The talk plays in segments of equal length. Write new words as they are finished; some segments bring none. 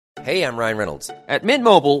Hey, I'm Ryan Reynolds. At Mint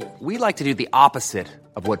Mobile, we like to do the opposite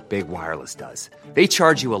of what Big Wireless does. They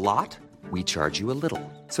charge you a lot, we charge you a little.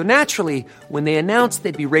 So naturally, when they announced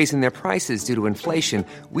they'd be raising their prices due to inflation,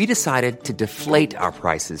 we decided to deflate our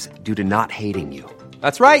prices due to not hating you.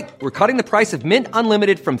 That's right. We're cutting the price of Mint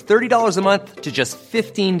Unlimited from $30 a month to just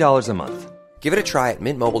 $15 a month. Give it a try at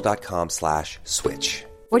mintmobile.com/switch.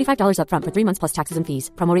 $45 up front for 3 months plus taxes and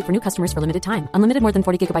fees. Promo rate for new customers for limited time. Unlimited more than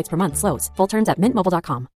 40 gigabytes per month. Slows full terms at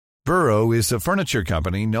mintmobile.com. Burrow is a furniture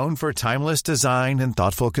company known for timeless design and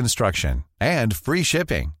thoughtful construction and free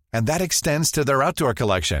shipping, and that extends to their outdoor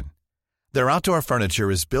collection. Their outdoor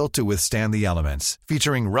furniture is built to withstand the elements,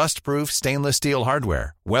 featuring rust-proof stainless steel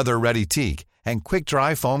hardware, weather-ready teak, and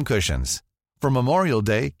quick-dry foam cushions. For Memorial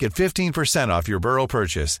Day, get 15% off your Burrow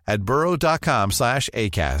purchase at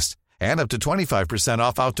burrow.com/ACAST and up to 25%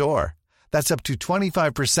 off outdoor. That's up to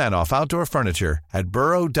 25% off outdoor furniture at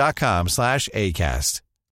burrow.com/ACAST.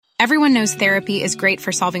 Everyone knows therapy is great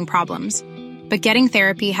for solving problems, but getting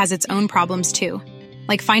therapy has its own problems too,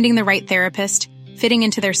 like finding the right therapist, fitting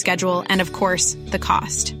into their schedule, and of course, the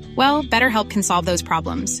cost. Well, BetterHelp can solve those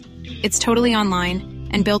problems. It's totally online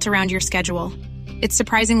and built around your schedule. It's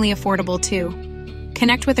surprisingly affordable too.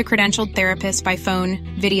 Connect with a credentialed therapist by phone,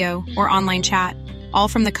 video, or online chat, all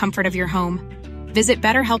from the comfort of your home. Visit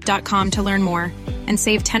BetterHelp.com to learn more and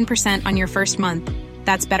save 10% on your first month.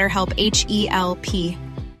 That's BetterHelp, H-E-L-P.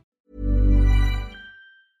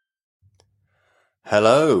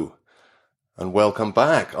 Hello, and welcome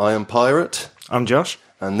back. I am Pirate. I'm Josh.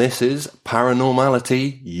 And this is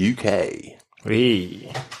Paranormality UK. Wee.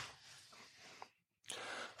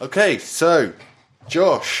 Okay, so,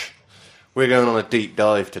 Josh, we're going on a deep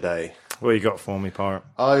dive today. What you got for me, Pirate?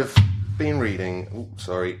 I've been reading...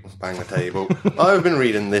 bang the table. I've been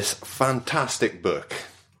reading this fantastic book.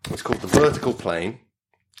 It's called The Vertical Plane,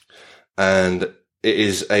 and it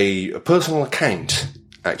is a personal account,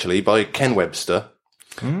 actually, by Ken Webster.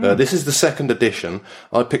 This is the second edition.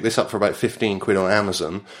 I picked this up for about 15 quid on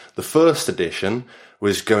Amazon. The first edition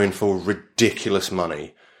was going for ridiculous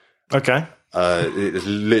money. Okay. It is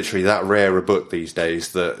literally that rare a book these days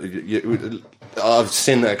that I've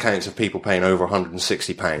seen accounts of people paying over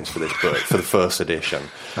 £160 for this book, for the first edition.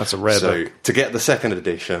 That's a rare book. So to get the second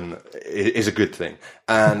edition is a good thing.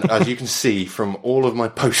 And as you can see from all of my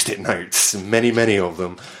post-it notes, many, many of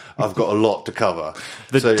them, I've got a lot to cover.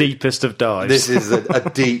 The deepest of dives. This is a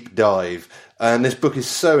deep dive. And this book is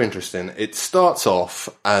so interesting. It starts off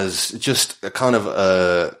as just a kind of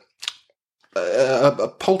a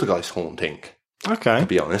poltergeist haunting. Okay. To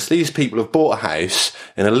be honest, these people have bought a house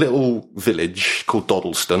in a little village called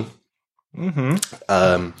Dodleston. Mm-hmm.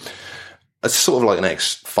 It's sort of like an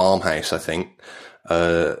ex-farmhouse, I think,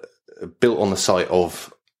 built on the site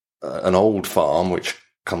of an old farm, which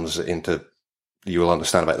comes into... You'll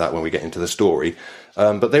understand about that when we get into the story.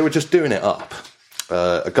 But they were just doing it up.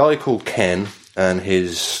 A guy called Ken and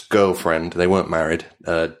his girlfriend, they weren't married,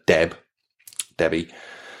 Debbie.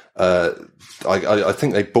 I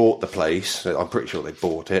think they bought the place. I'm pretty sure they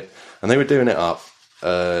bought it. And they were doing it up.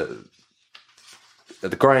 At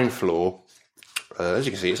the ground floor, as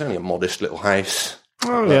you can see, it's only a modest little house.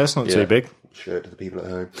 Oh, yeah, it's not too big. Show it to the people at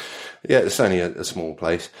home. Yeah, it's only a small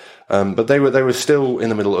place. But they were still in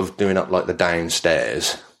the middle of doing up like the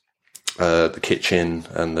downstairs, the kitchen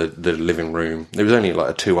and the living room. There was only like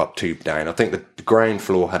a 2 up, 2 down. I think the ground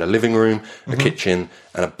floor had a living room, a kitchen,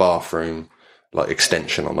 and a bathroom, like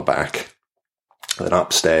extension on the back. And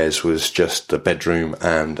upstairs was just a bedroom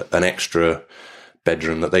and an extra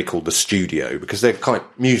bedroom that they called the studio, because they're quite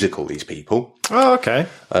musical, these people. Oh, okay.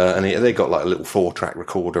 And they got like a little 4-track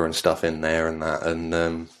recorder and stuff in there and that.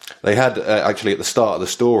 And they had, actually at the start of the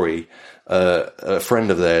story, a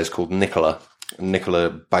friend of theirs called Nicola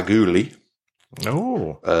Baguli.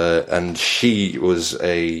 Oh. And she was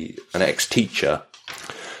an ex-teacher,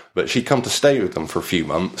 but she'd come to stay with them for a few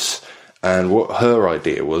months. And what her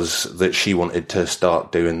idea was that she wanted to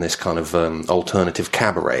start doing this kind of alternative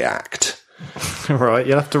cabaret act. Right,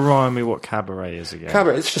 you'll have to remind me what cabaret is again.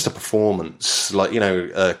 Cabaret, it's just a performance, like,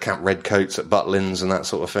 Camp Redcoats at Butlins and that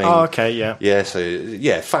sort of thing. Oh, okay, yeah. Yeah, so,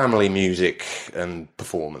 family music and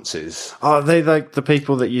performances. Are they like the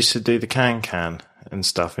people that used to do the can and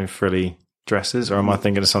stuff in frilly dresses, or am I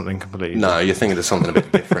thinking of something completely different? No, you're thinking of something a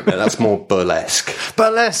bit different. That's more burlesque.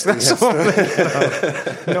 Burlesque, that's what I'm thinking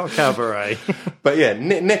of. Not cabaret. But yeah,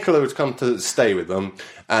 Nicola would come to stay with them,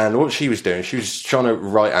 and what she was doing, she was trying to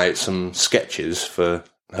write out some sketches for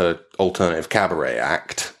her alternative cabaret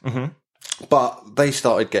act. Mm-hmm. But they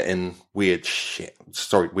started getting weird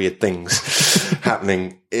things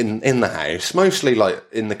happening in the house, mostly like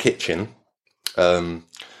in the kitchen.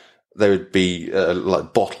 there would be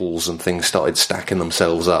like bottles and things started stacking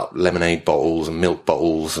themselves up. Lemonade bottles and milk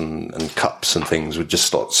bottles and cups and things would just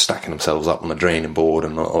start stacking themselves up on the draining board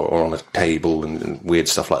or on a table and weird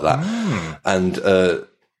stuff like that. And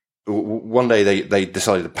one day they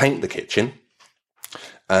decided to paint the kitchen,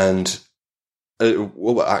 and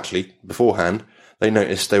well, actually beforehand they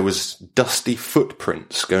noticed there was dusty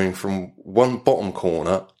footprints going from one bottom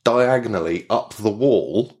corner diagonally up the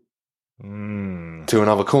wall to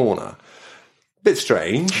another corner. Bit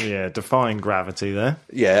strange. Yeah, defying gravity there.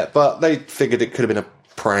 Yeah, but they figured it could have been a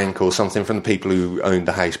prank or something from the people who owned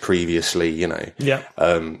the house previously, you know. Yeah.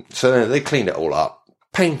 So they cleaned it all up,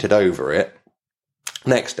 painted over it.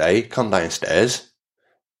 Next day, come downstairs,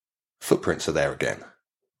 footprints are there again.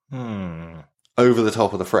 Over the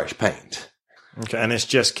top of the fresh paint. Okay, and it's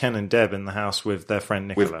just Ken and Deb in the house with their friend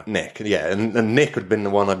Nicola. With Nick, yeah. And Nick had been the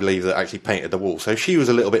one, I believe, that actually painted the wall. So she was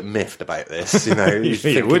a little bit miffed about this, you know. You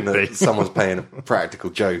thinking would that be. someone's playing a practical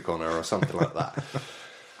joke on her or something like that.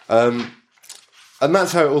 And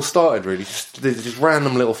that's how it all started, really. Just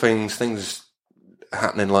random little things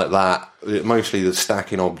happening like that. Mostly the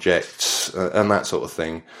stacking objects and that sort of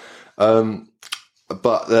thing.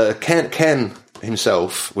 But Ken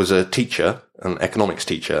himself was a teacher, an economics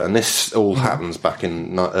teacher, and this all happens back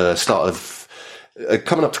in start of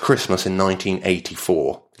coming up to Christmas in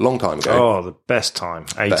 1984, long time ago. Oh, the best time,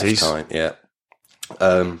 80s. Best time, yeah.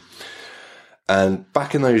 And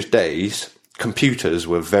back in those days, computers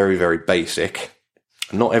were very, very basic.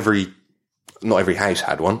 Not every house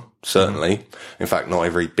had one, certainly. In fact, not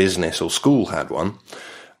every business or school had one.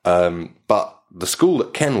 But the school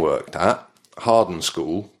that Ken worked at, Harden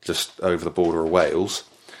School, just over the border of Wales,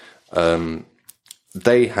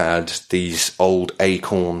 they had these old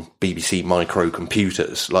Acorn BBC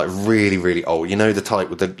microcomputers, like really, really old. You know, the type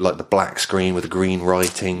with the black screen with the green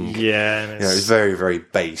writing. Yeah, you know, it's very, very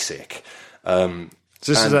basic. So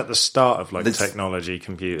this is at the start of like technology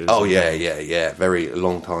computers. Oh yeah, very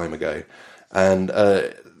long time ago, and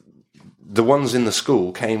the ones in the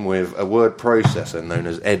school came with a word processor known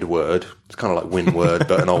as Edward. It's kind of like WinWord,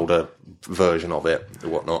 but an older version of it or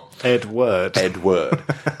whatnot. Edward.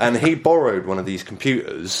 And he borrowed one of these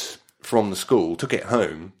computers from the school, took it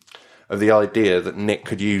home, of the idea that Nick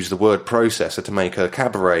could use the word processor to make a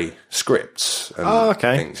cabaret scripts and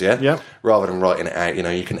things, yeah? Rather than writing it out, you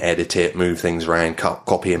know, you can edit it, move things around,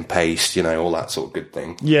 copy and paste, you know, all that sort of good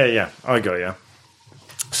thing. Yeah, I got you.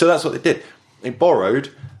 So that's what they did. They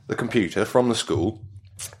borrowed the computer from the school,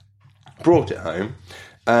 brought it home,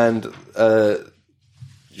 and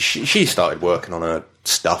she started working on her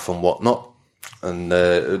stuff and whatnot. And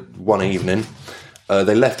one evening,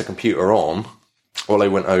 they left the computer on while they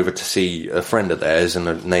went over to see a friend of theirs in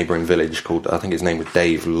a neighbouring village called, I think his name was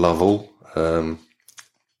Dave Lovell.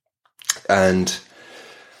 And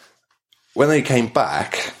when they came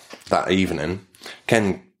back that evening,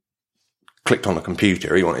 Ken clicked on the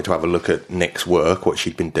computer. He wanted to have a look at Nick's work, what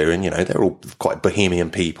she'd been doing. You know, they're all quite bohemian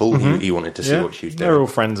people. He wanted to see what she was doing. They're all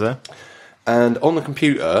friends there. And on the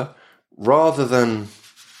computer, rather than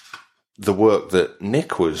the work that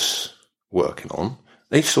Nick was working on,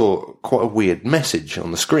 they saw quite a weird message on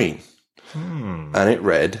the screen. And it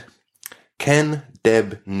read, Ken,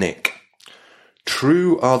 Deb, Nick.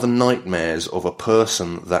 True are the nightmares of a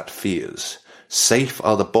person that fears. Safe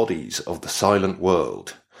are the bodies of the silent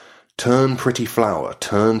world. Turn, pretty flower,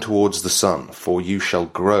 turn towards the sun, for you shall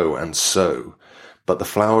grow and sow. But the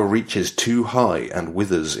flower reaches too high and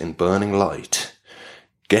withers in burning light.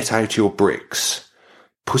 Get out your bricks.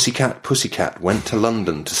 Pussycat, pussycat went to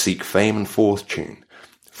London to seek fame and fortune.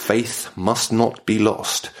 Faith must not be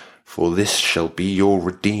lost, for this shall be your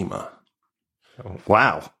redeemer.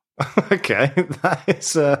 Wow. Okay,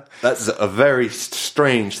 that's a very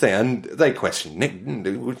strange thing. And they questioned Nick,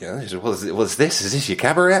 was this? Is this your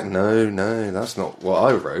cabaret? No, that's not what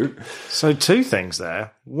I wrote. So two things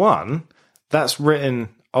there. One, that's written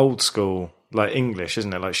old school, like English,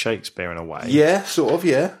 isn't it? Like Shakespeare in a way. Yeah, sort of,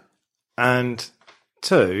 yeah. And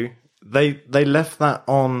two, they left that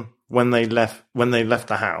on when they left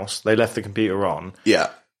the house. They left the computer on. Yeah.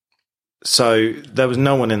 So there was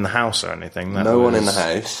no one in the house or anything. No one in the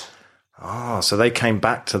house. Oh, so they came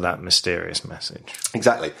back to that mysterious message.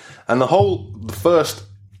 Exactly. And the first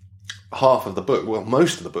half of the book, well,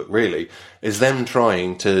 most of the book really, is them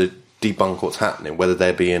trying to debunk what's happening, whether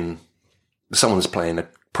someone's playing a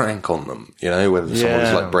prank on them, you know, whether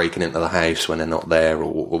someone's like breaking into the house when they're not there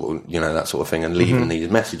or you know, that sort of thing, and leaving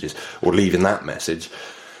these messages or leaving that message.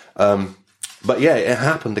 But yeah, it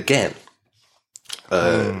happened again.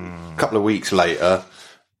 A couple of weeks later,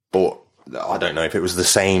 but I don't know if it was the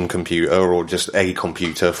same computer or just a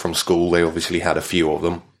computer from school. They obviously had a few of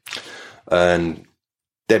them. And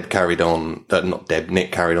Nick carried on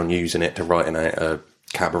using it to write out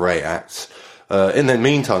cabaret acts. In the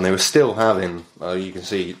meantime, they were still having, you can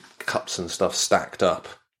see cups and stuff stacked up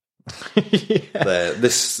there.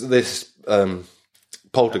 This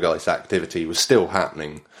poltergeist activity was still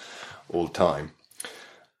happening all the time.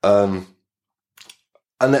 And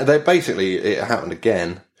they basically, it happened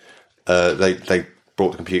again. They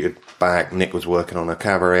brought the computer back. Nick was working on a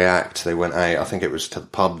cabaret act. They went out, I think it was to the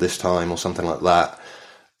pub this time or something like that.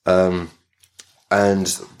 And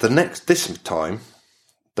this time,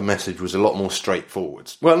 the message was a lot more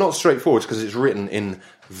straightforward. Well, not straightforward because it's written in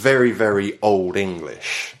very, very old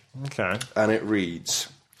English. Okay. And it reads,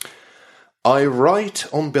 I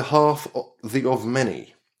write on behalf of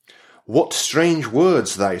many. What strange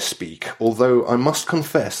words thou speak, although I must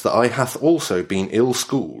confess that I hath also been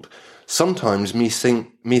ill-schooled. Sometimes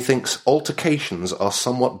methinks altercations are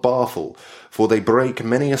somewhat barful, for they break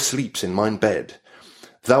many a sleeps in mine bed.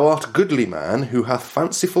 Thou art a goodly man, who hath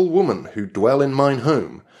fanciful woman, who dwell in mine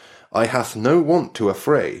home. I hath no want to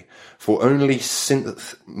affray, for only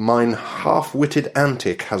since mine half-witted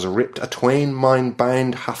antic has ripped atwain mine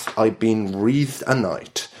bound hath I been wreathed a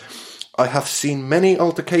night. I have seen many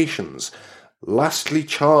altercations, lastly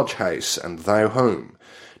charge house and thou home.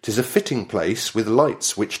 'Tis a fitting place with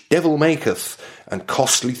lights which devil maketh, and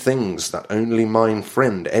costly things that only mine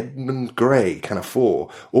friend Edmund Grey can afford,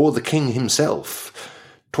 or the king himself.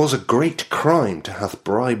 'Twas a great crime to hath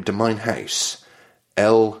bribed mine house.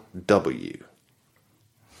 L.W.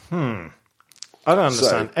 I don't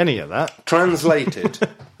understand any of that. Translated.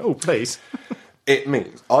 Oh, please. It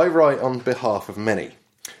means, I write on behalf of many.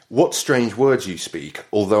 What strange words you speak,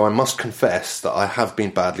 although I must confess that I have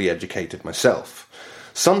been badly educated myself.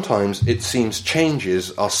 Sometimes it seems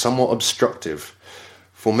changes are somewhat obstructive,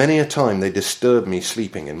 for many a time they disturb me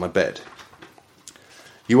sleeping in my bed.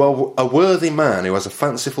 You are a worthy man who has a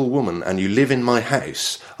fanciful woman, and you live in my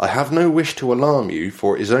house. I have no wish to alarm you,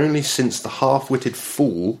 for it is only since the half-witted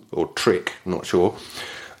fool, or trick, not sure,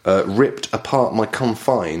 ripped apart my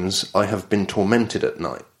confines, I have been tormented at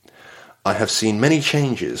night. I have seen many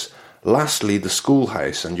changes, lastly the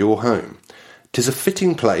schoolhouse and your home. 'Tis a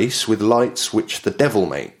fitting place with lights which the devil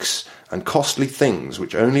makes, and costly things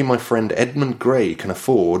which only my friend Edmund Grey can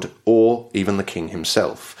afford, or even the king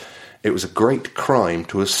himself. It was a great crime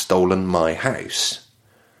to have stolen my house.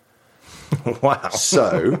 Wow.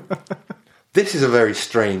 So, this is a very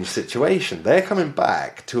strange situation. They're coming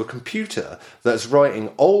back to a computer that's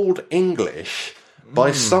writing old English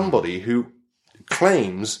by somebody who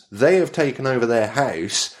claims they have taken over their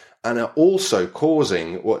house and are also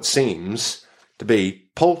causing what seems to be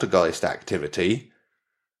poltergeist activity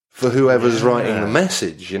for whoever's writing the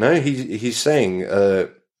message. You know, he's saying,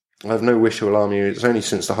 I have no wish to alarm you. It's only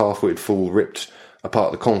since the half-witted fool ripped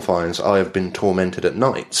apart the confines I have been tormented at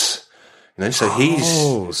nights. You know, so he's...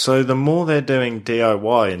 Oh, so the more they're doing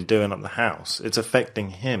DIY and doing up the house, it's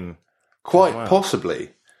affecting him. Quite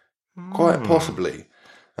possibly. Quite possibly.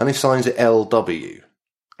 And he signs it LW.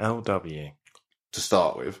 LW. To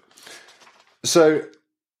start with. So,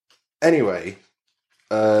 anyway,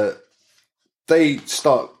 they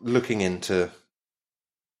start looking into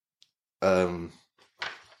it.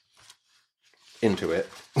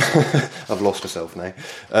 I've lost myself now.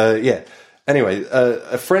 Yeah. Anyway,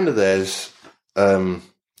 a friend of theirs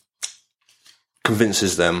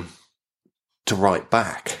convinces them to write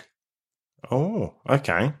back. Oh,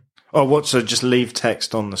 okay. Oh, what? So just leave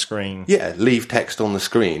text on the screen? Yeah, leave text on the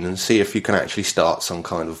screen and see if you can actually start some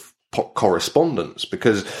kind of correspondence,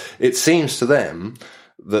 because it seems to them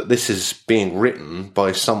that this is being written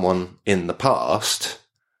by someone in the past.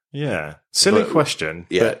 Yeah. Silly question,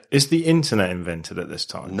 but is the internet invented at this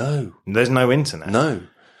time? No. There's no internet? No.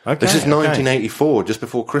 Okay, this is 1984, just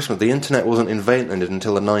before Christmas. The internet wasn't invented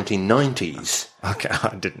until the 1990s. Okay,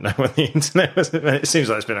 I didn't know when the internet was invented. It seems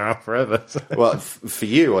like it's been around forever. So. Well, for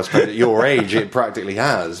you, I suppose at your age, it practically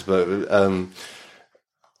has. But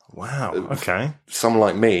wow, okay. Someone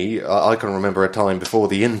like me, I can remember a time before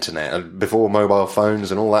the internet, before mobile phones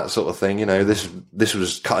and all that sort of thing. You know, this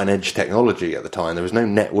was cutting-edge technology at the time. There was no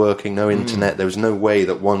networking, no internet. There was no way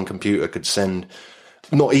that one computer could send,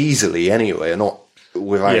 not easily anyway, not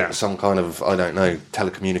without some kind of, I don't know,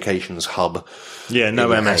 telecommunications hub. Yeah, no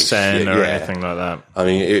MSN or anything like that. I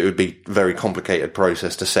mean, it would be a very complicated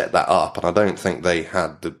process to set that up, and I don't think they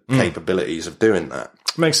had the capabilities of doing that.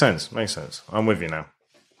 Makes sense. I'm with you now.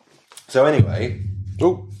 So anyway,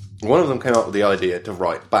 one of them came up with the idea to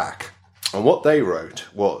write back. And what they wrote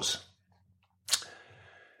was,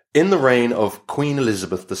 in the reign of Queen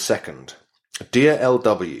Elizabeth II, Dear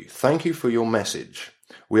LW, thank you for your message.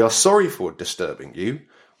 We are sorry for disturbing you.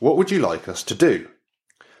 What would you like us to do?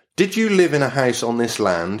 Did you live in a house on this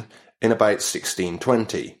land in about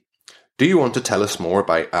 1620? Do you want to tell us more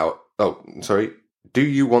about Do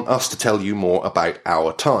you want us to tell you more about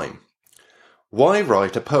our time? Why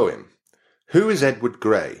write a poem? Who is Edward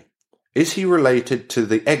Grey? Is he related to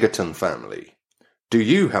the Egerton family? Do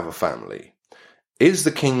you have a family? Is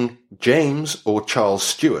the King James or Charles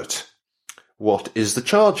Stuart? What is the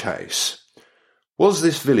charge house? Was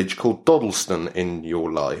this village called Dodleston in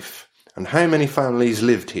your life? And how many families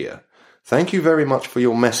lived here? Thank you very much for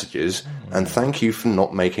your messages, and thank you for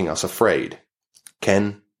not making us afraid.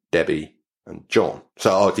 Ken, Debbie, and John.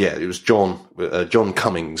 So, it was John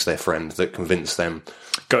Cummings, their friend, that convinced them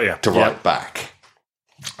to write back.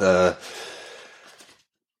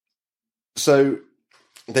 So,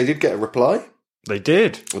 they did get a reply. They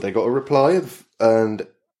did. They got a reply, and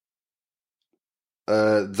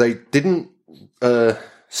they didn't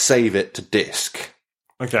save it to disk.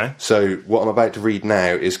 Okay. So what I'm about to read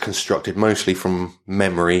now is constructed mostly from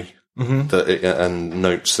memory and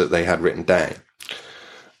notes that they had written down.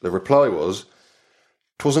 The reply was,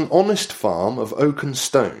 "'Twas an honest farm of oak and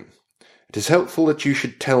stone. It is helpful that you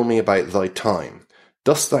should tell me about thy time.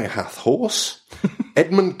 Dost thou hath horse?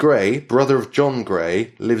 Edmund Grey, brother of John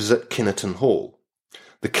Grey, lives at Kinnerton Hall.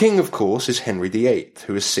 The king, of course, is Henry VIII,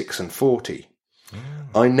 who is 46.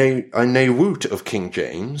 I know woot of King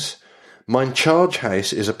James. Mine charge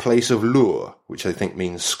house is a place of lure, which I think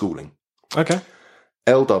means schooling. Okay.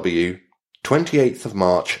 LW, 28th of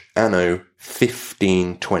March, anno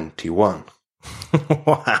 1521.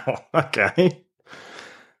 Wow. Okay.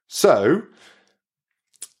 So,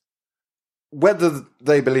 whether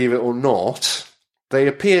they believe it or not, they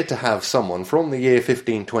appear to have someone from the year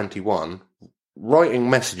 1521 writing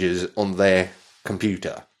messages on their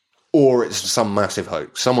computer. Or it's some massive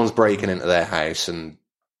hoax. Someone's breaking into their house and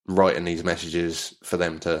writing these messages for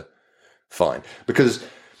them to find. Because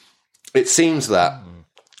it seems that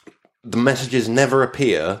the messages never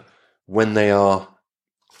appear when they are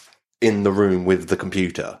in the room with the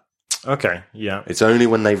computer. Okay, yeah. It's only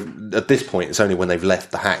when at this point, it's only when they've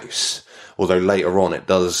left the house. Although later on it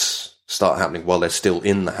does start happening while they're still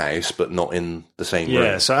in the house, but not in the same room.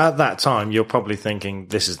 Yeah, so at that time, you're probably thinking,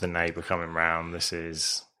 this is the neighbour coming round, this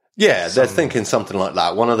is... Yeah, they're thinking something like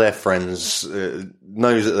that. One of their friends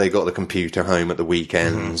knows that they got the computer home at the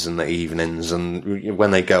weekends and the evenings, and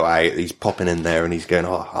when they go out, he's popping in there and he's going,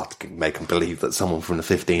 I can make them believe that someone from the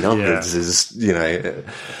 1500s is,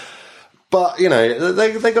 But,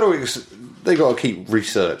 they got to keep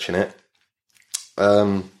researching it.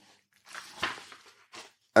 And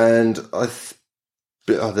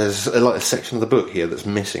there's a section of the book here that's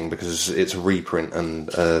missing because it's a reprint and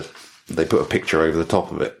they put a picture over the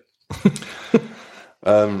top of it.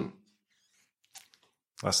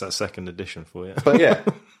 That's that second edition for you. But yeah,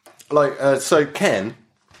 so Ken,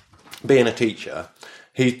 being a teacher,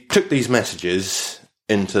 he took these messages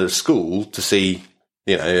into school to see,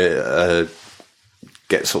 get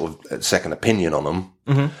sort of a second opinion on them.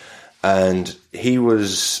 Mm-hmm. And he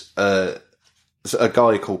was a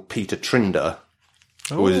guy called Peter Trinder,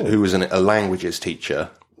 who was a languages teacher,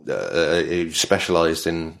 who specialised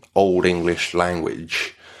in Old English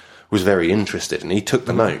language, was very interested, and he took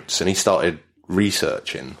the notes and he started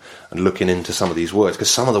researching and looking into some of these words, because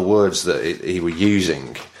some of the words that he was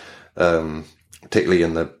using, particularly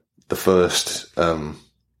in the first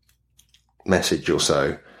message or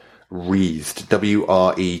so, wreathed,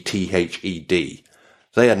 WRETHED.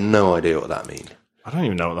 They had no idea what that mean. I don't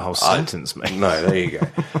even know what the whole sentence means. No, there you go.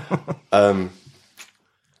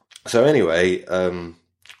 So anyway,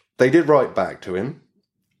 they did write back to him.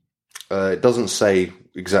 It doesn't say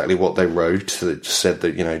exactly what they wrote. It just said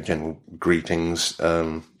that, general greetings.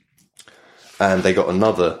 And they got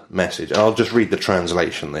another message. I'll just read the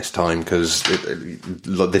translation this time because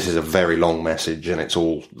this is a very long message and it's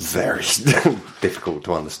all very difficult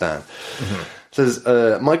to understand. Mm-hmm. It says,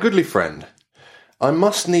 my goodly friend, I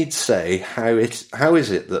must needs say how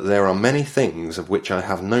is it that there are many things of which I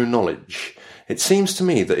have no knowledge. It seems to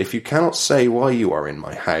me that if you cannot say why you are in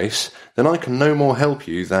my house, then I can no more help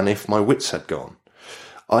you than if my wits had gone.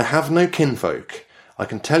 I have no kinfolk I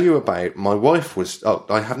can tell you about.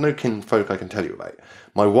 I have no kinfolk I can tell you about.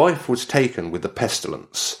 My wife was taken with the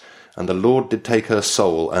pestilence, and the Lord did take her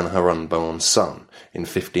soul and her unborn son in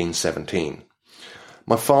 1517.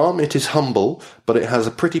 My farm, it is humble, but it has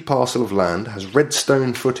a pretty parcel of land, has red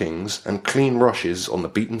stone footings, and clean rushes on the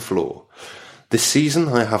beaten floor. This season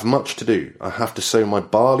I have much to do. I have to sow my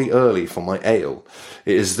barley early for my ale.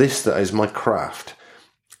 It is this that is my craft,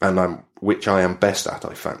 and which I am best at,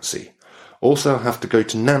 I fancy. Also I have to go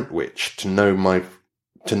to Nantwich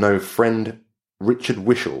to know friend Richard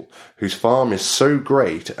Wishel, whose farm is so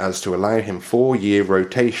great as to allow him 4-year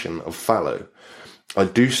rotation of fallow. I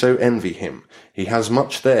do so envy him. He has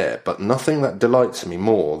much there, but nothing that delights me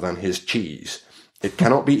more than his cheese. It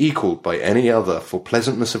cannot be equalled by any other for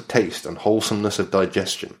pleasantness of taste and wholesomeness of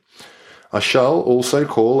digestion. I shall also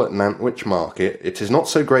call at Nantwich Market. It is not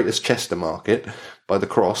so great as Chester Market, by the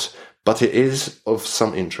cross, but it is of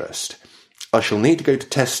some interest. I shall need to go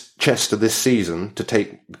to Chester this season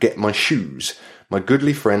to get my shoes. My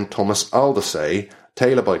goodly friend Thomas Aldersay,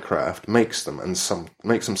 tailor by craft, makes them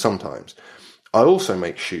sometimes. I also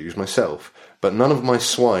make shoes myself, but none of my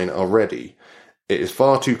swine are ready. It is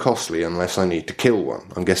far too costly unless I need to kill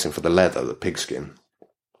one. I'm guessing for the leather, the pigskin.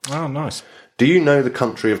 Oh, nice. Do you know the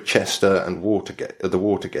country of Chester and Watergate?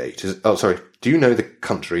 Do you know the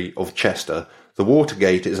country of Chester? The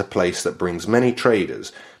Watergate is a place that brings many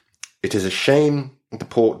traders. It is a shame the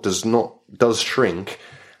port does shrink,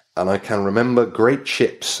 and I can remember great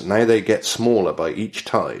ships. Now they get smaller by each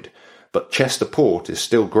tide, but Chester Port is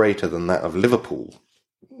still greater than that of Liverpool,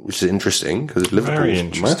 which is interesting because Liverpool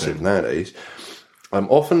is massive nowadays. I'm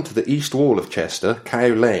often to the east wall of Chester, Cow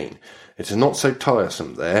Lane. It is not so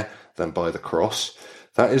tiresome there than by the cross.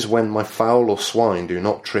 That is when my fowl or swine do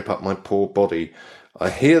not trip up my poor body. I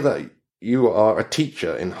hear that you are a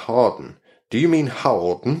teacher in Harden. Do you mean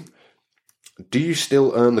Howden? Do you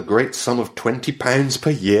still earn the great sum of £20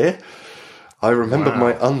 per year? I remember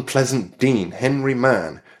my unpleasant dean, Henry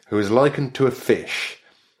Mann, who is likened to a fish.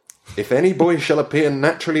 If any boy shall appear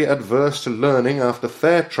naturally adverse to learning, after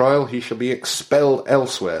fair trial he shall be expelled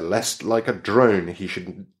elsewhere, lest like a drone he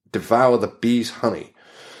should devour the bee's honey.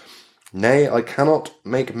 Nay, I cannot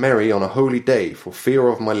make merry on a holy day for fear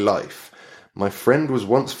of my life. My friend was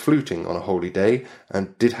once fluting on a holy day,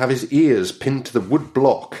 and did have his ears pinned to the wood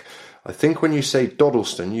block. I think when you say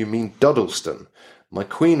Dodleston, you mean Dodleston. My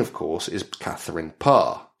queen, of course, is Catherine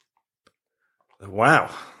Parr. Wow,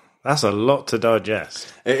 that's a lot to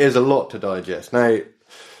digest. It is a lot to digest. Now,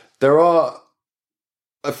 there are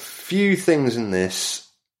a few things in this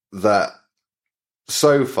that,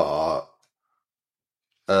 so far,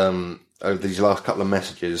 over these last couple of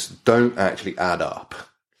messages, don't actually add up.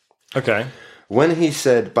 Okay. When he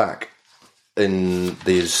said back in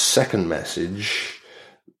his second message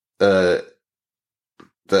that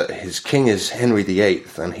his king is Henry VIII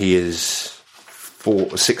and he is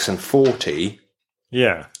 6 and 40,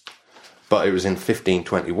 yeah, but it was in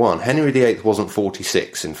 1521. Henry VIII wasn't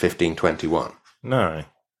 46 in 1521. No.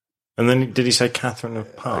 And then did he say Catherine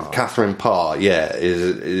of Parr? Catherine Parr, yeah,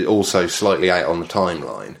 is also slightly out on the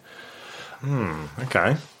timeline.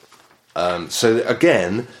 Okay. So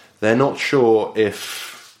again, they're not sure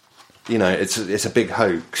if, it's a big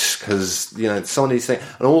hoax, because, some of these things,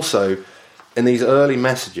 and also in these early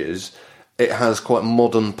messages, it has quite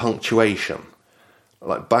modern punctuation.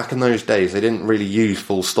 Like back in those days, they didn't really use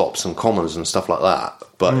full stops and commas and stuff like that,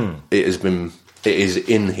 but it is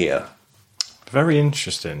in here. Very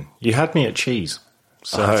interesting. You had me at cheese.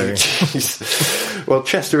 So, well,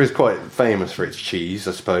 Chester is quite famous for its cheese,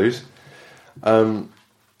 I suppose. Well,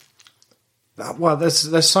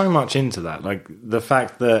 there's so much into that. Like the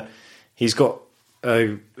fact that he's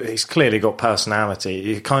clearly got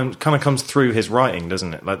personality. It kind of comes through his writing,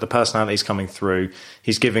 doesn't it? Like the personality's coming through.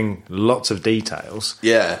 He's giving lots of details.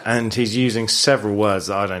 Yeah. And he's using several words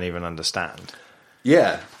that I don't even understand.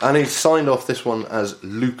 Yeah, and he's signed off this one as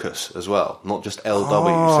Lucas as well, not just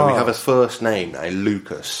LW. So we have his first name now,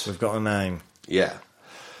 Lucas. We've got a name. Yeah.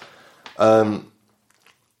 But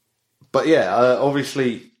yeah,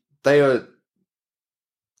 obviously they are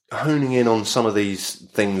honing in on some of these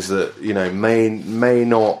things that, may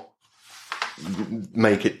not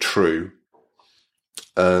make it true.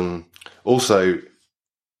 Also,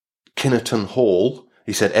 Kinnerton Hall.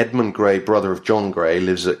 He said Edmund Gray, brother of John Gray,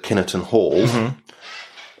 lives at Kinnerton Hall. Mm-hmm.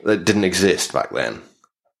 That didn't exist back then.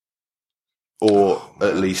 Or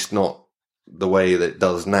at least not the way that it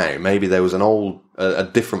does now. Maybe there was a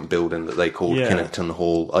different building that they called Kinnerton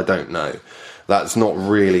Hall. I don't know. That's not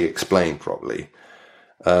really explained properly.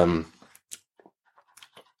 I've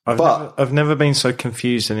never been so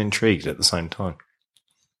confused and intrigued at the same time.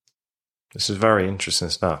 This is very interesting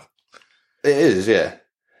stuff. It is, yeah.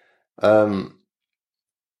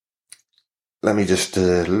 Let me just...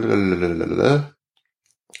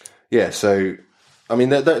 Yeah, so, I mean,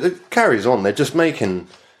 that carries on. They're just making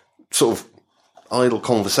sort of idle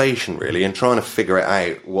conversation, really, and trying to figure it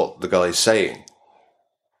out what the guy's saying.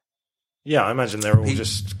 Yeah, I imagine they're all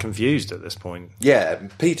just confused at this point. Yeah,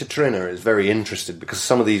 Peter Trinner is very interested because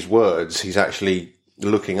some of these words he's actually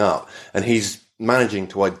looking up, and he's managing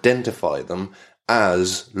to identify them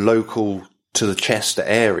as local to the Chester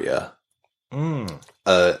area. in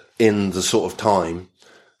the sort of time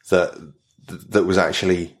that was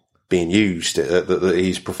actually being used, that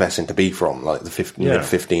he's professing to be from, like the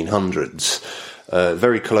mid-1500s.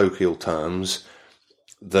 Very colloquial terms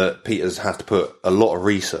that Peter's had to put a lot of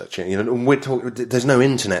research in. And there's no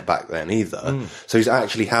internet back then either. So he's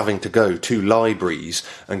actually having to go to libraries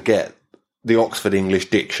and get the Oxford English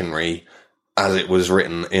Dictionary as it was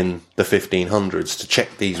written in the 1500s to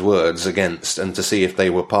check these words against and to see if they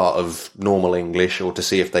were part of normal English or to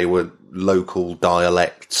see if they were local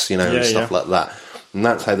dialects, and stuff like that. And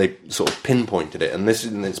that's how they sort of pinpointed it. And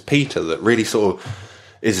it's Peter that really sort of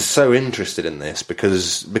is so interested in this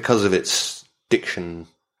because of its diction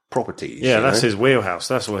properties. Yeah, that's his wheelhouse.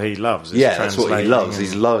 That's what he loves. That's what he loves.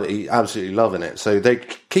 He's absolutely loving it. So they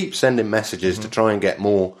keep sending messages to try and get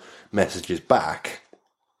more messages back.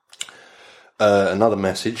 Another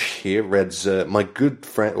message here reads, my good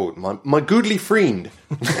friend, or my goodly friend,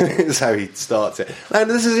 is how he starts it. Now,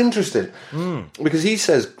 this is interesting, because he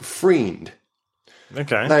says friend.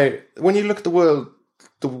 Okay. Now, when you look at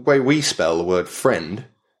the way we spell the word friend,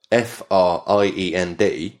 Friend,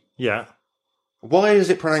 yeah. Why is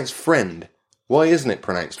it pronounced friend? Why isn't it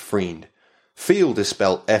pronounced friend? Field is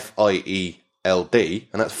spelled Field,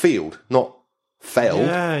 and that's field, not failed.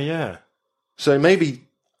 Yeah. So maybe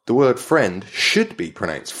the word friend should be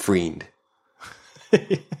pronounced friend.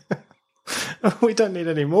 We don't need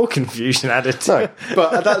any more confusion added to No,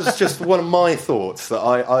 but that's just one of my thoughts that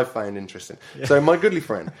I found interesting. Yeah. So, my goodly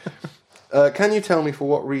friend, can you tell me for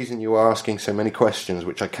what reason you are asking so many questions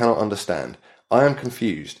which I cannot understand? I am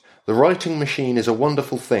confused. The writing machine is a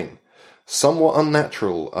wonderful thing. Somewhat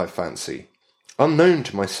unnatural, I fancy. Unknown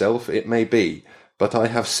to myself it may be, but I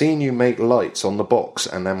have seen you make lights on the box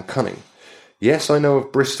and am cunning. Yes, I know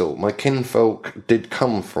of Bristol. My kinfolk did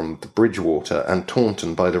come from the Bridgewater and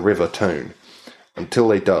Taunton by the River Tone, until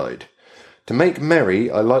they died. To make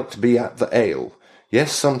merry, I like to be at the ale.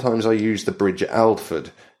 Yes, sometimes I use the bridge at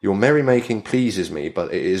Aldford. Your merrymaking pleases me,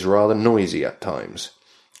 but it is rather noisy at times.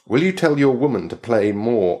 Will you tell your woman to play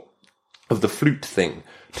more of the flute thing?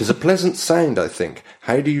 'Tis a pleasant sound, I think.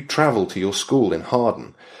 How do you travel to your school in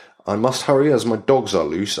Harden? I must hurry as my dogs are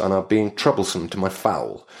loose and are being troublesome to my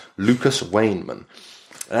fowl. Lucas Wainman.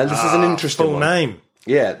 This is an interesting full one. name.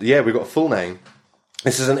 Yeah, we've got a full name.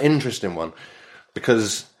 This is an interesting one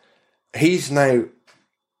because he's now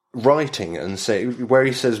writing and where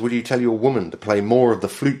he says, will you tell your woman to play more of the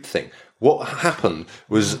flute thing? What happened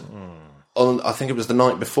was, I think it was the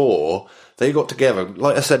night before, they got together.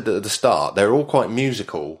 Like I said at the start, they're all quite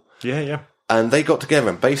musical. Yeah. And they got together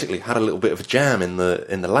and basically had a little bit of a jam in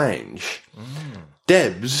the lounge.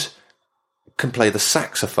 Debs can play the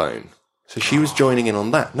saxophone, so she was joining in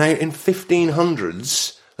on that. Now, in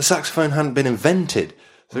 1500s, the saxophone hadn't been invented,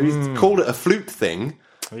 so he called it a flute thing.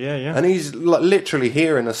 Yeah. And he's literally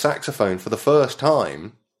hearing a saxophone for the first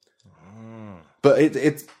time. But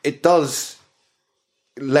it does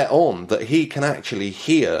let on that he can actually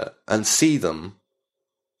hear and see them,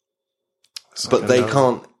 but they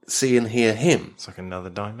can't see and hear him. It's like another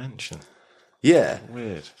dimension. Yeah.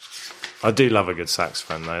 Weird. I do love a good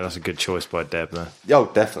saxophone, though. That's a good choice by Deb, though.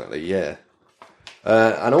 Oh, definitely, yeah.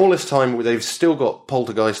 And all this time, they've still got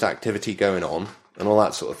poltergeist activity going on and all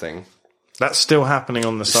that sort of thing. That's still happening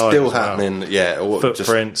on the side. Still happening, yeah.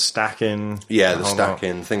 Footprints, stacking. Yeah, the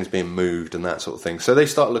stacking, things being moved and that sort of thing. So they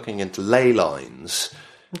start looking into ley lines.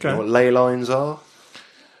 Okay. You know what ley lines are?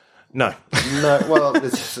 No. No, well,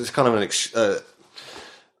 it's kind of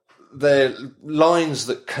they're lines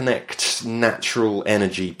that connect natural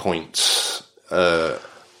energy points around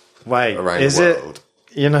the world.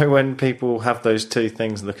 It, when people have those two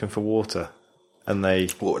things looking for water and they...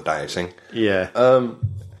 Water dowsing. Yeah. I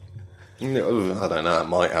don't know, it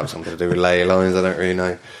might have something to do with ley lines, I don't really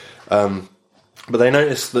know. But they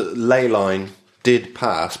noticed that ley line did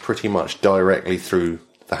pass pretty much directly through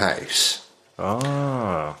the house.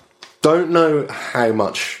 Ah. Don't know how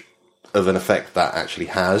much of an effect that actually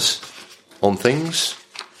has on things.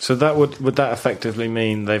 So that would that effectively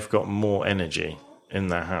mean they've got more energy in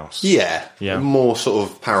their house? Yeah. More sort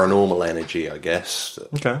of paranormal energy, I guess.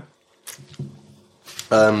 Okay.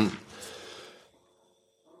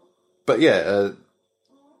 But yeah,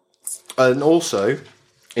 and also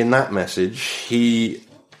in that message he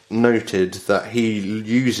noted that he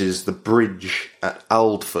uses the bridge at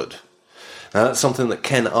Aldford. Now that's something that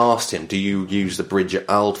Ken asked him, do you use the bridge at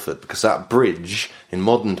Aldford? Because that bridge in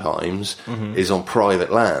modern times is on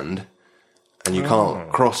private land and you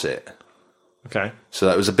can't cross it. Okay. So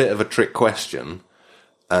that was a bit of a trick question,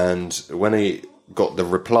 and when he got the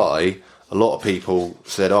reply, a lot of people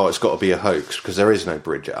said, it's got to be a hoax because there is no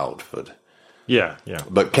bridge at Aldford. Yeah.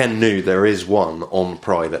 But Ken knew there is one on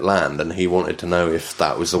private land, and he wanted to know if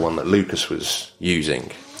that was the one that Lucas was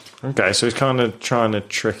using. Okay, so he's kind of trying to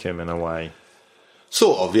trick him in a way.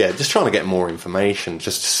 Sort of, yeah. Just trying to get more information,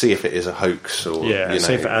 just to see if it is a hoax or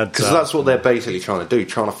see if it adds because up. that's what they're basically trying to do,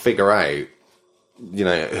 trying to figure out,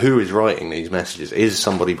 who is writing these messages. Is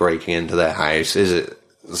somebody breaking into their house? Is it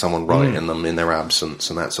someone writing them in their absence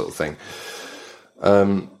and that sort of thing?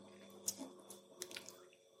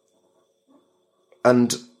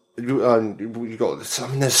 And you got. I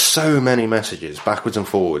mean, there's so many messages backwards and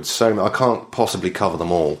forwards. I can't possibly cover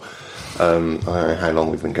them all. I don't know how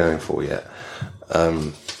long we've been going for yet.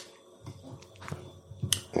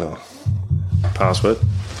 Password.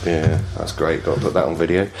 Yeah, that's great. Got to put that on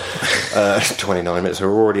video. 29 minutes.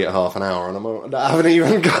 We're already at half an hour, and I haven't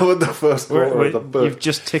even covered the first quarter of the book. You've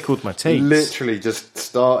just tickled my teeth. Literally just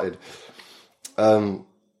started. But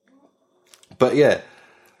yeah,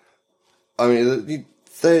 I mean,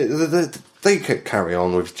 they could carry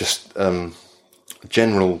on with just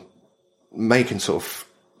general making sort of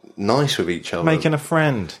nice with each other. Making a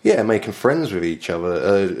friend. Yeah, making friends with each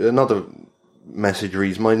other. Another message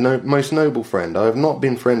reads, "My most noble friend, I have not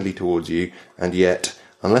been friendly towards you, and yet,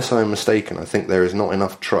 unless I am mistaken, I think there is not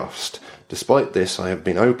enough trust. Despite this, I have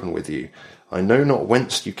been open with you. I know not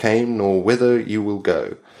whence you came, nor whither you will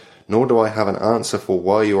go. Nor do I have an answer for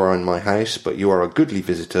why you are in my house, but you are a goodly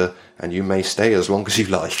visitor, and you may stay as long as you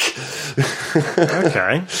like."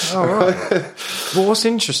 Okay, all right. Well, what's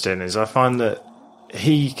interesting is I find that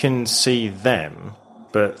he can see them,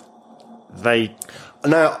 but they...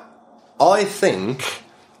 Now, I think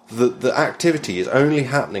that the activity is only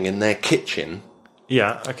happening in their kitchen.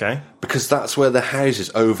 Yeah, okay. Because that's where the houses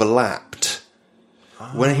overlapped.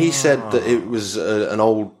 When he said that it was an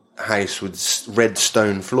old house with red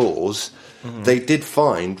stone floors, they did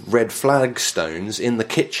find red flagstones in the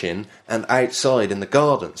kitchen and outside in the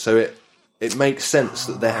garden. So it makes sense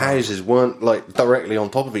that their houses weren't like directly on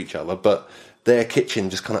top of each other, but their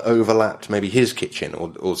kitchen just kind of overlapped maybe his kitchen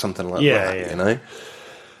or something like that,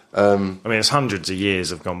 I mean, it's hundreds of years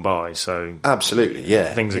have gone by, so... Absolutely,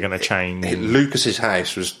 yeah. Things are going to change. Lucas's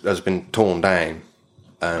house has been torn down,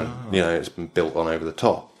 and, it's been built on over the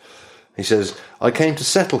top. He says, "I came to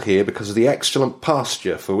settle here because of the excellent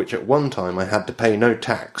pasture for which at one time I had to pay no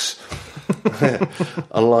tax,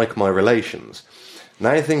 unlike my relations.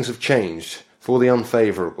 Now things have changed, for the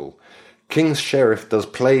unfavourable. King's sheriff does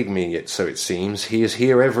plague me, so it seems. He is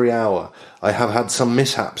here every hour. I have had some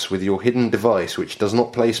mishaps with your hidden device, which does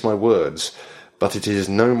not place my words, but it is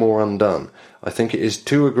no more undone. I think it is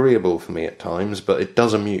too agreeable for me at times, but it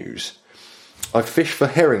does amuse. I fish for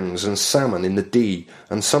herrings and salmon in the Dee,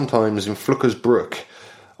 and sometimes in Flucker's Brook.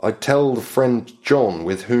 I tell the friend John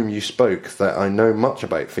with whom you spoke that I know much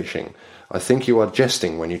about fishing. I think you are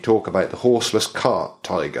jesting when you talk about the horseless cart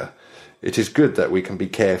tiger. It is good that we can be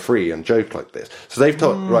carefree and joke like this." So they've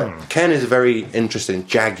talked, right, Ken is very interested in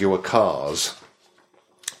Jaguar cars.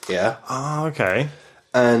 Yeah? Oh, okay.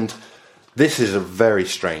 And this is a very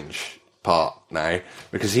strange part now,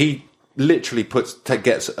 because he literally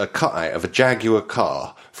gets a cutout of a Jaguar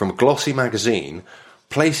car from a glossy magazine,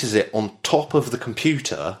 places it on top of the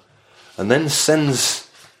computer, and then sends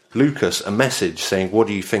Lucas a message saying, "What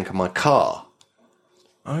do you think of my car?"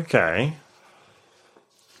 Okay.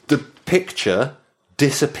 The picture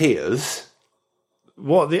disappears.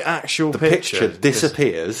 What, the actual picture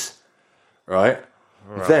disappears, right?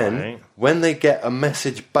 Then, when they get a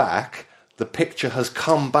message back, the picture has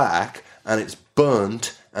come back and it's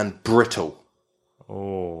burnt and brittle.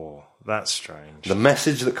 Oh, that's strange. The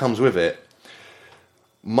message that comes with it: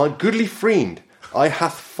 "My goodly friend, I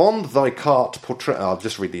hath fond thy cart portray..." I'll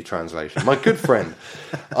just read the translation. "My good friend,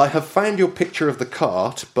 I have found your picture of the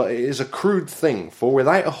cart, but it is a crude thing, for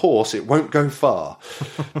without a horse it won't go far.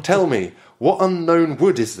 Tell me, what unknown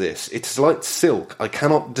wood is this? It is like silk. I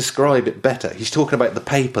cannot describe it better." He's talking about the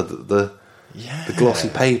paper, the glossy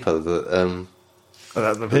paper that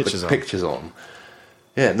the picture's on.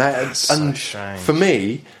 Yeah, now, that's and so strange. For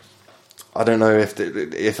me, I don't know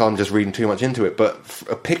if I'm just reading too much into it, but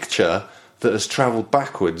a picture that has travelled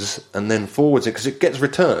backwards and then forwards, because it gets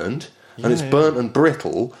returned and it's burnt and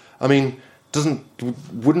brittle. I mean,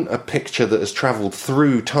 wouldn't a picture that has travelled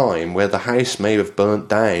through time, where the house may have burnt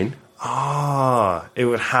down, it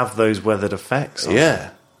would have those weathered effects on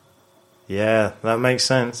it? Yeah, that makes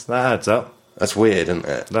sense. That adds up. That's weird, isn't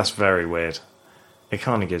it? That's very weird. It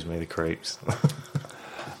kind of gives me the creeps.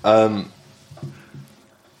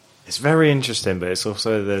 It's very interesting, but it's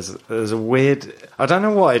also there's a weird. I don't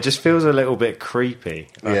know why. It just feels a little bit creepy.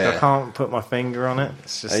 I can't put my finger on it.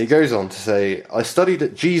 It's just. He goes on to say, I studied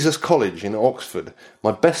at Jesus College in Oxford.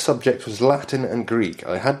 My best subject was Latin and Greek.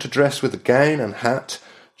 I had to dress with a gown and hat.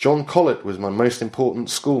 John Colet was my most important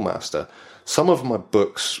schoolmaster. Some of my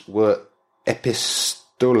books were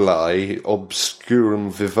Epistolae Obscurum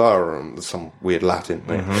Vivarum, some weird Latin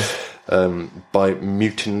name, by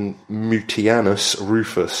Mutianus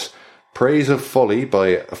Rufus. Praise of Folly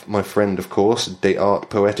by my friend, of course, De Arte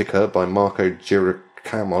Poetica by Marco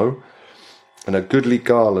Girolamo, and A Goodly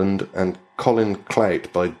Garland and Colin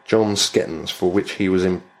Clout by John Skettons, for which he was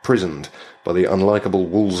imprisoned by the unlikable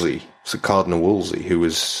Wolsey, Sir Cardinal Wolsey, who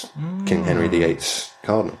was King Henry VIII's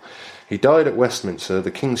cardinal. He died at Westminster.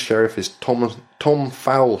 The King's Sheriff is Tom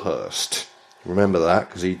Foulhurst. Remember that,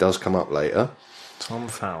 because he does come up later. Tom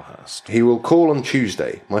Foulhurst. He will call on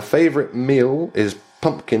Tuesday. My favourite meal is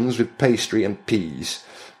pumpkins with pastry and peas.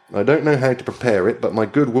 I don't know how to prepare it, but my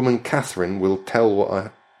good woman Catherine will tell what I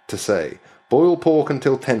have to say. Boil pork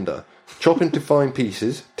until tender. Chop into fine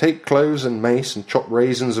pieces. Take cloves and mace and chop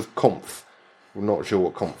raisins of comf. I'm not sure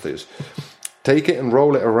what comf is. Take it and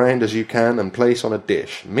roll it around as you can and place on a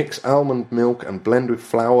dish. Mix almond milk and blend with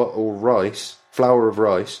flour of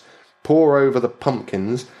rice. Pour over the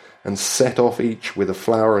pumpkins and set off each with a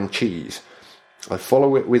flour and cheese. I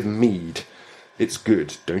follow it with mead. It's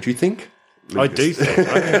good, don't you think? Lucas. I do think.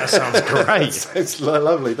 I think that sounds great. It's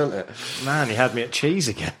lovely, doesn't it? Man, you had me at cheese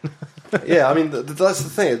again. Yeah, I mean, that's the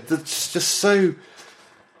thing. It's just so...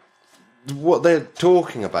 What they're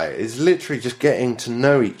talking about is literally just getting to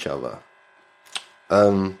know each other.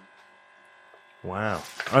 Wow.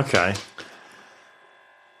 Okay.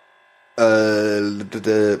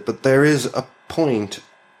 But there is a point...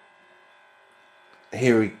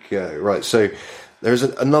 Here we go. Right, so there's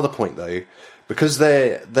another point, though. Because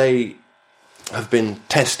they have been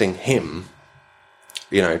testing him,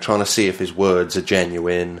 you know, trying to see if his words are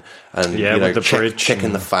genuine, and you know,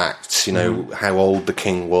 checking the facts, you know, how old the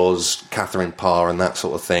king was, Catherine Parr, and that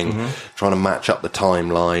sort of thing, trying to match up the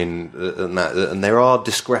timeline, and that, and there are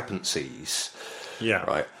discrepancies,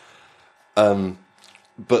 right.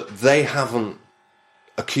 But they haven't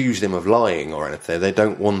accused him of lying or anything. They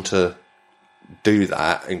don't want to do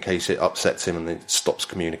that in case it upsets him and it stops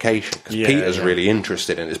communication, because Peter's really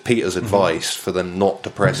interested in it. It's Peter's advice for them not to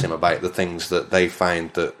press him about the things that they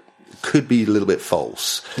found that could be a little bit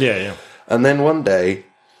false. And then one day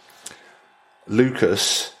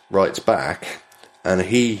Lucas writes back and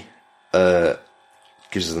he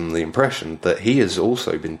gives them the impression that he has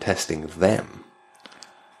also been testing them.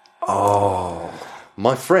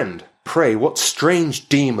 My friend, pray, what strange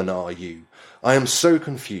demon are you? I am so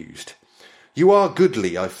confused. You are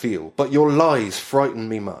goodly, I feel, but your lies frighten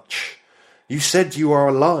me much. You said you are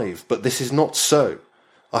alive, but this is not so.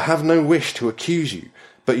 I have no wish to accuse you,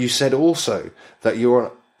 but you said also that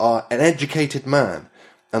you are an educated man,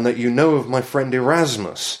 and that you know of my friend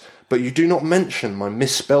Erasmus, but you do not mention my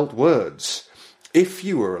misspelt words. If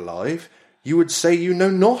you were alive, you would say you know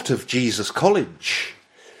not of Jesus College.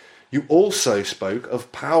 You also spoke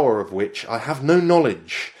of power of which I have no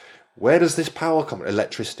knowledge. Where does this power come from?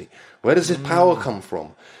 Electricity. Where does this power come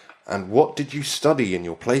from? And what did you study in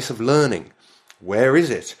your place of learning? Where is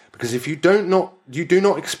it? Because if you do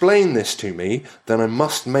not explain this to me, then I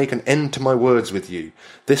must make an end to my words with you.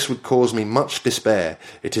 This would cause me much despair.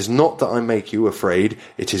 It is not that I make you afraid,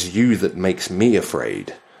 it is you that makes me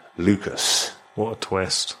afraid. Lucas. What a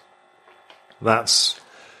twist. That's...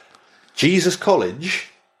 Jesus College,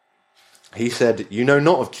 he said, you know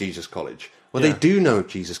not of Jesus College. Well, they do know of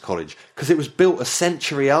Jesus College, because it was built a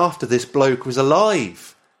century after this bloke was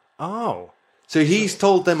alive. Oh. So he's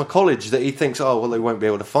told them a college that he thinks, oh, well, they won't be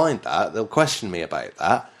able to find that. They'll question me about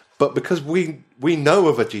that. But because we know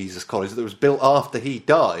of a Jesus College that was built after he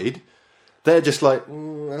died, they're just like,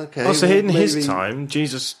 okay. Oh, so in his time,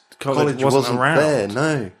 Jesus College wasn't around. There,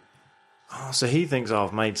 no. Oh, so he thinks,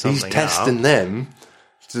 I've made something He's testing them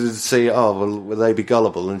to see, oh, well, will they be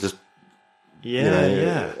gullible and just...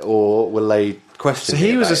 Or will they question? So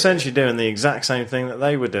he was essentially doing the exact same thing that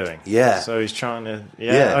they were doing. Yeah. So he's trying to.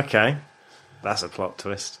 Okay. That's a plot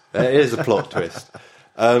twist. It is a plot twist.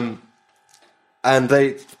 And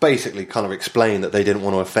they basically kind of explain that they didn't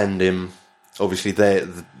want to offend him. Obviously, they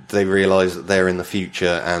realise that they're in the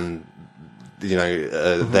future, and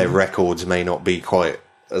their records may not be quite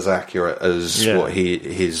as accurate as what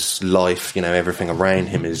his life, everything around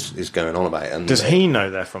him is going on about. And does he know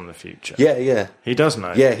they're from the future? Yeah. He does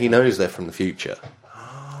know. Yeah, he knows they're from the future.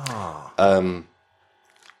 And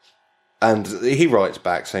he writes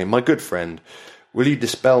back saying, "My good friend, will you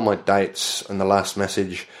dispel my doubts in the last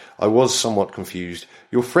message? I was somewhat confused.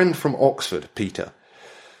 Your friend from Oxford, Peter,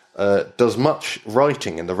 does much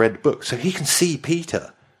writing in the Red Book, so he can see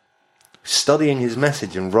Peter studying his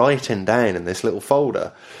message and writing down in this little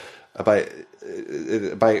folder about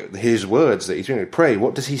his words that he's doing. Pray,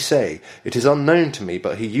 what does he say? It is unknown to me,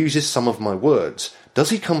 but he uses some of my words.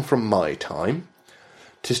 Does he come from my time?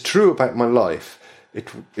 'Tis true about my life.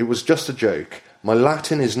 It was just a joke. My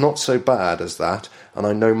Latin is not so bad as that, and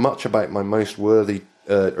I know much about my most worthy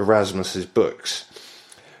Erasmus's books.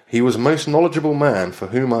 He was a most knowledgeable man, for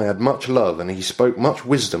whom I had much love, and he spoke much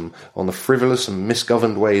wisdom on the frivolous and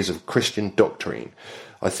misgoverned ways of Christian doctrine.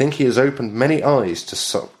 I think he has opened many eyes to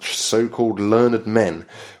such so-called learned men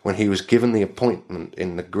when he was given the appointment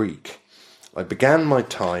in the Greek. I began my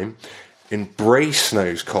time in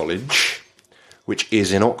Brasenose College, which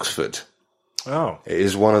is in Oxford. Oh. It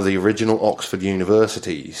is one of the original Oxford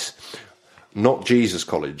universities. Not Jesus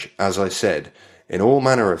College, as I said. In all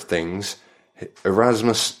manner of things,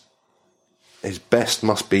 Erasmus, his best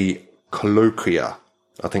must be Colloquia.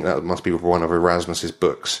 I think that must be one of Erasmus's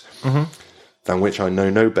books. Mm-hmm. Than which I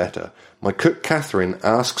know no better. My cook Catherine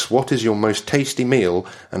asks what is your most tasty meal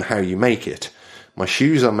and how you make it. My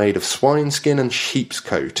shoes are made of swine skin and sheep's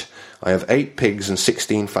coat. I have 8 pigs and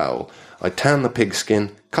 16 fowl. I tan the pig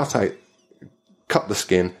skin, cut the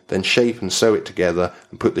skin, then shape and sew it together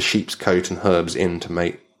and put the sheep's coat and herbs in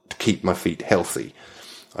to keep my feet healthy.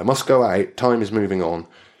 I must go out, time is moving on.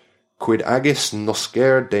 Quid agis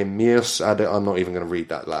noscer de meus ad... I'm not even going to read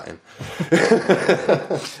that Latin.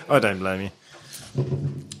 I don't blame you.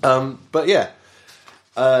 But yeah,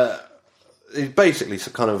 it basically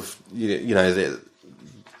kind of, you know,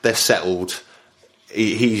 they're settled.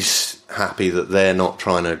 He's happy that they're not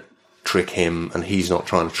trying to trick him and he's not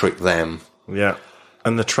trying to trick them. Yeah.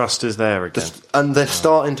 And the trust is there again. And they're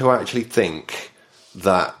starting to actually think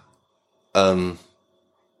that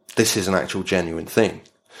this is an actual genuine thing.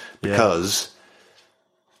 Because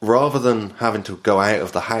rather than having to go out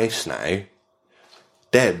of the house now,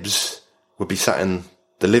 Debs would be sat in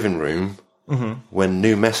the living room when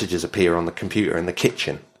new messages appear on the computer in the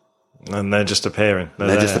kitchen. And they're just appearing.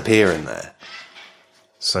 They're just appearing there.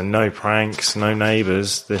 So no pranks, no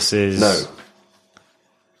neighbours. This is...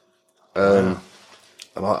 No.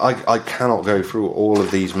 I cannot go through all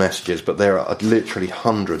of these messages, but there are literally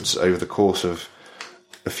hundreds over the course of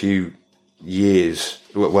a few years.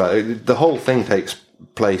 Well, the whole thing takes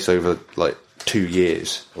place over like 2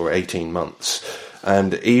 years or 18 months.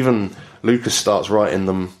 And even Lucas starts writing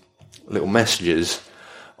them little messages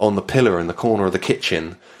on the pillar in the corner of the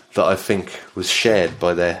kitchen that I think was shared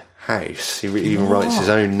by their house. He even writes his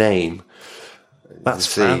own name. That's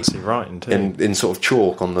fancy writing too. In sort of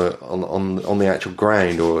chalk on the actual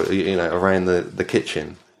ground, or you know, around the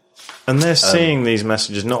kitchen. And they're seeing these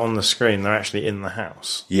messages not on the screen; they're actually in the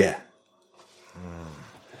house. Yeah.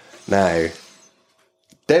 Now,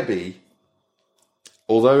 Debbie,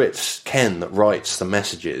 although it's Ken that writes the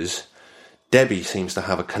messages, Debbie seems to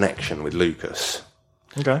have a connection with Lucas.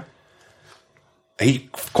 Okay. He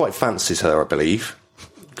quite fancies her, I believe,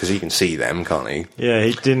 because he can see them, can't he? Yeah,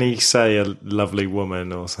 didn't he say a lovely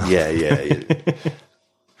woman or something? Yeah.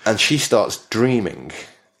 And she starts dreaming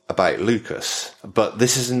about Lucas, but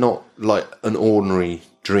this is not like an ordinary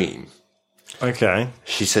dream. Okay.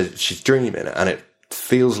 She said she's dreaming, and it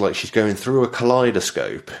feels like she's going through a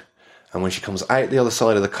kaleidoscope, and when she comes out the other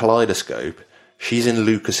side of the kaleidoscope, she's in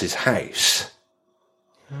Lucas's house,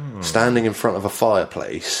 standing in front of a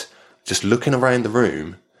fireplace, just looking around the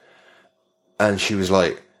room, and she was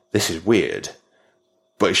like, this is weird,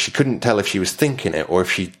 but she couldn't tell if she was thinking it or if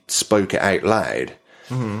she spoke it out loud.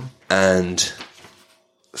 And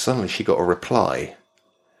suddenly she got a reply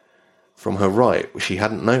from her right, which she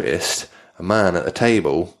hadn't noticed. A man at a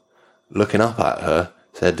table looking up at her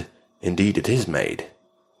said, "Indeed it is, maid."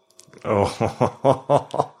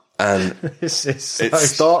 Oh. And This is so it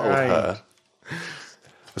startled strange. her.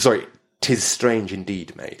 Sorry, "'Tis strange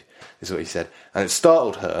indeed, maid," is what he said. And it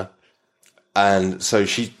startled her, and so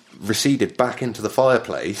she receded back into the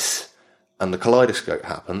fireplace, and the kaleidoscope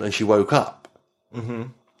happened, and she woke up.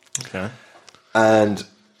 Okay. And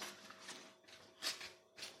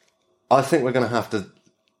I think we're going to have to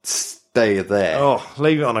stay there. Oh,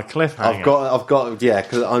 leave it on a cliffhanger. I've got, yeah,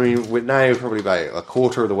 because I mean, we're now probably about a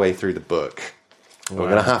quarter of the way through the book. Wow. We're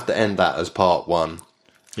going to have to end that as part 1.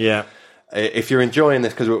 Yeah. If you're enjoying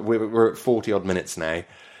this, because we're at 40 odd minutes now,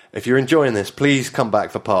 if you're enjoying this, please come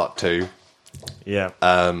back for part 2. Yeah.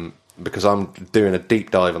 Because I'm doing a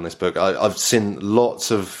deep dive on this book. I've seen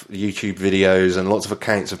lots of YouTube videos and lots of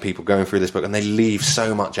accounts of people going through this book, and they leave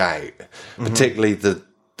so much out, particularly the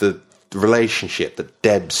relationship that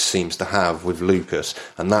Debs seems to have with Lucas,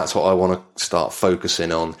 and that's what I want to start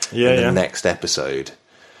focusing on in the next episode.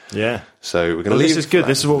 Yeah. So we're going to leave. This is good.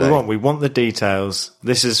 This is what today. we want. We want the details.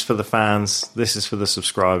 This is for the fans. This is for the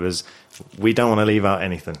subscribers. We don't want to leave out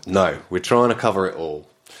anything. No, we're trying to cover it all.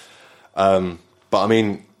 But I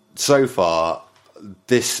mean, so far,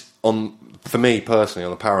 for me personally,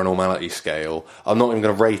 on the paranormality scale, I'm not even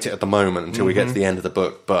going to rate it at the moment until we get to the end of the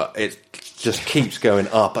book, but it just keeps going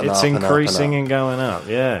up and it's up and up. It's increasing and going up,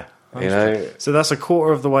 yeah. You know? So that's a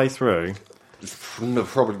quarter of the way through.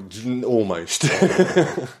 Probably almost.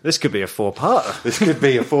 This could be a 4-parter. This could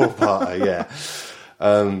be a 4-parter,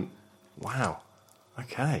 yeah. Wow.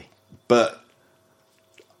 Okay. But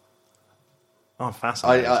I'm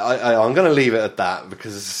fascinated. I'm going to leave it at that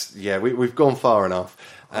because, we've gone far enough.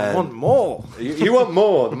 I want more. You want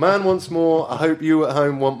more. The man wants more. I hope you at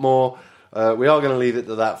home want more. We are going to leave it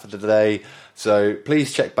to that for today. So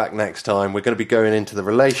please check back next time. We're going to be going into the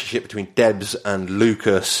relationship between Debs and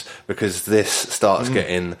Lucas because this starts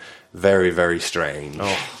getting very, very strange. Oh,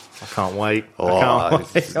 I can't wait.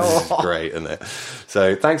 This is great, isn't it?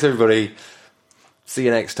 So thanks, everybody. See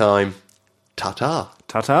you next time. Ta-ta.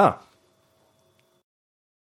 Ta-ta.